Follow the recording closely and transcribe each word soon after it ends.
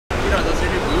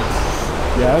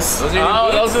Yes.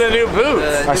 Those are the new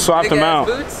boots. I swapped them out.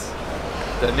 Boots?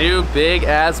 The new big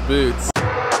ass boots.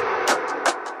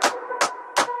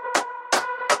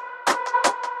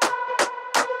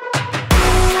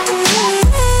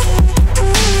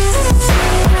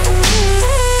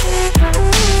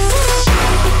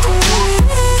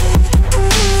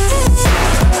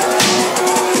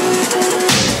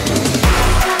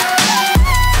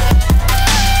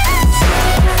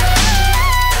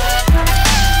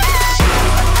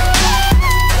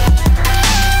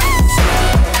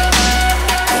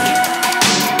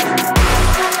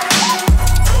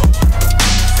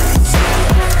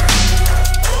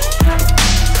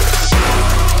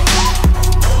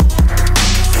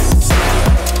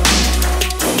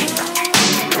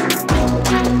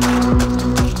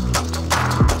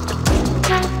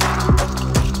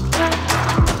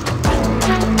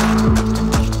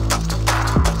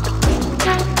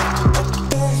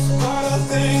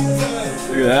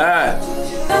 Look at that.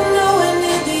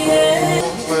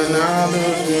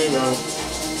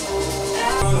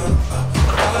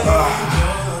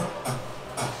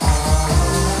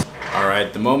 All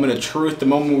right, the moment of truth, the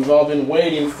moment we've all been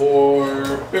waiting for.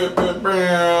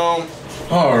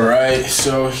 All right,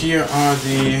 so here are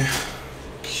the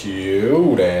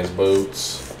cute ass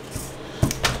boots.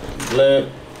 Lip,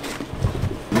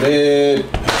 mid.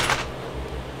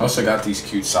 Also got these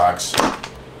cute socks.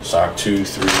 Sock 2,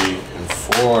 3, and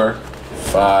 4,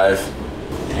 5,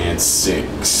 and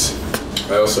 6.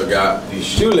 I also got these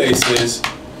shoelaces.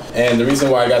 And the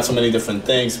reason why I got so many different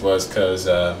things was because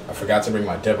I forgot to bring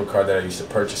my debit card that I used to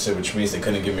purchase it, which means they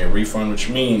couldn't give me a refund, which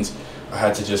means I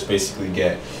had to just basically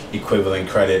get equivalent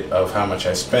credit of how much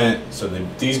I spent. So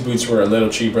these boots were a little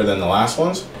cheaper than the last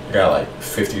ones. I got like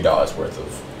 $50 worth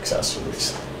of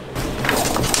accessories.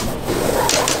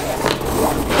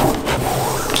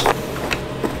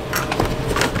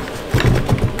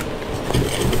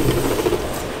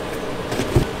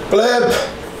 Flip!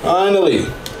 Finally!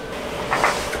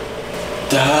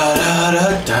 Da, da,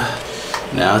 da, da.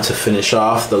 Now to finish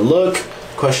off the look,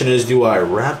 question is, do I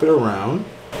wrap it around?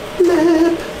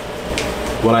 Flip!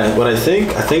 What I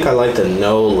think I like the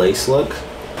no lace look.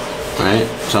 Right?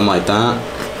 Something like that.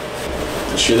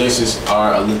 The shoelaces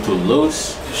are a little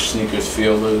loose. The sneakers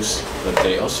feel loose, but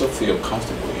they also feel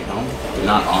comfortable, you know? They're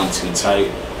not on too tight.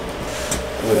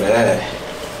 Look at that.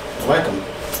 I like them.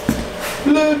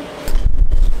 Flip!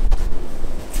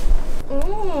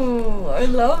 Ooh, I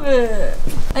love it.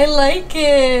 I like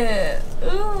it. Ooh.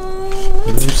 You know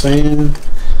what I'm saying?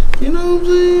 You know what I'm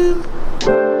saying?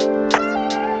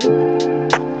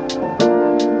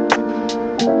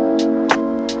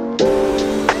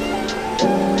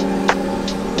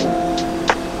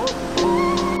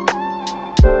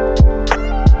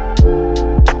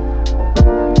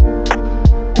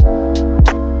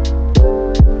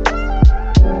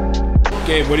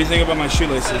 Gabe, what do you think about my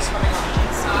shoelaces?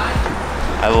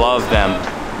 I love them.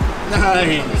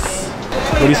 Nice.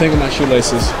 What do you think of my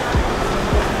shoelaces?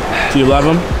 Do you love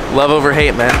them? Love over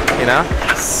hate, man. You know?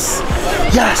 Yes.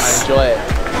 I enjoy it.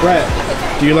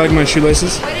 Brett, do you like my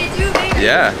shoelaces?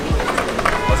 Yeah.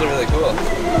 Those are really cool.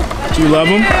 Do you love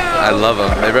them? I love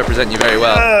them. They represent you very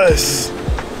well. Yes.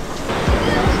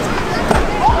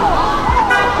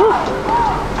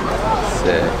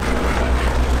 Sick.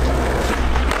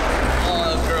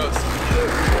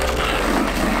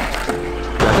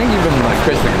 I think even like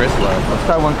Chris to Chris low. Let's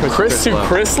try one Chris to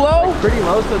Chris low. Like pretty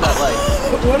low so that like.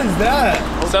 What is that?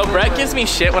 So Brett gives me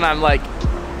shit when I'm like,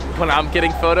 when I'm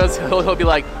getting photos. He'll be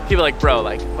like, bro,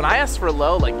 like when I ask for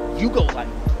low, like you go like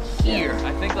here.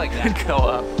 I think like that. Go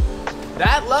up.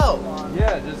 That low.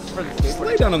 Yeah, just for the skateboard. Just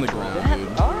lay down on the ground, dude.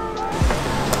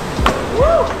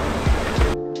 Woo!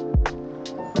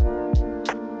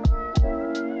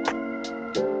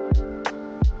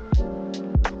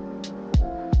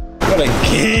 What a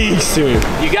gangster.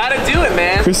 You gotta do it,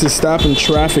 man. Chris is stopping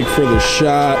traffic for the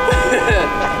shot.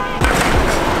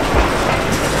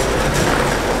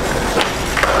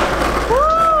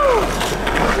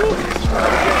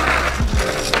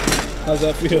 How's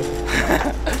that feel?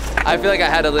 I feel like I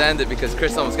had to land it because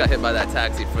Chris almost got hit by that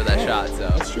taxi for that shot, so.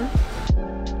 That's true.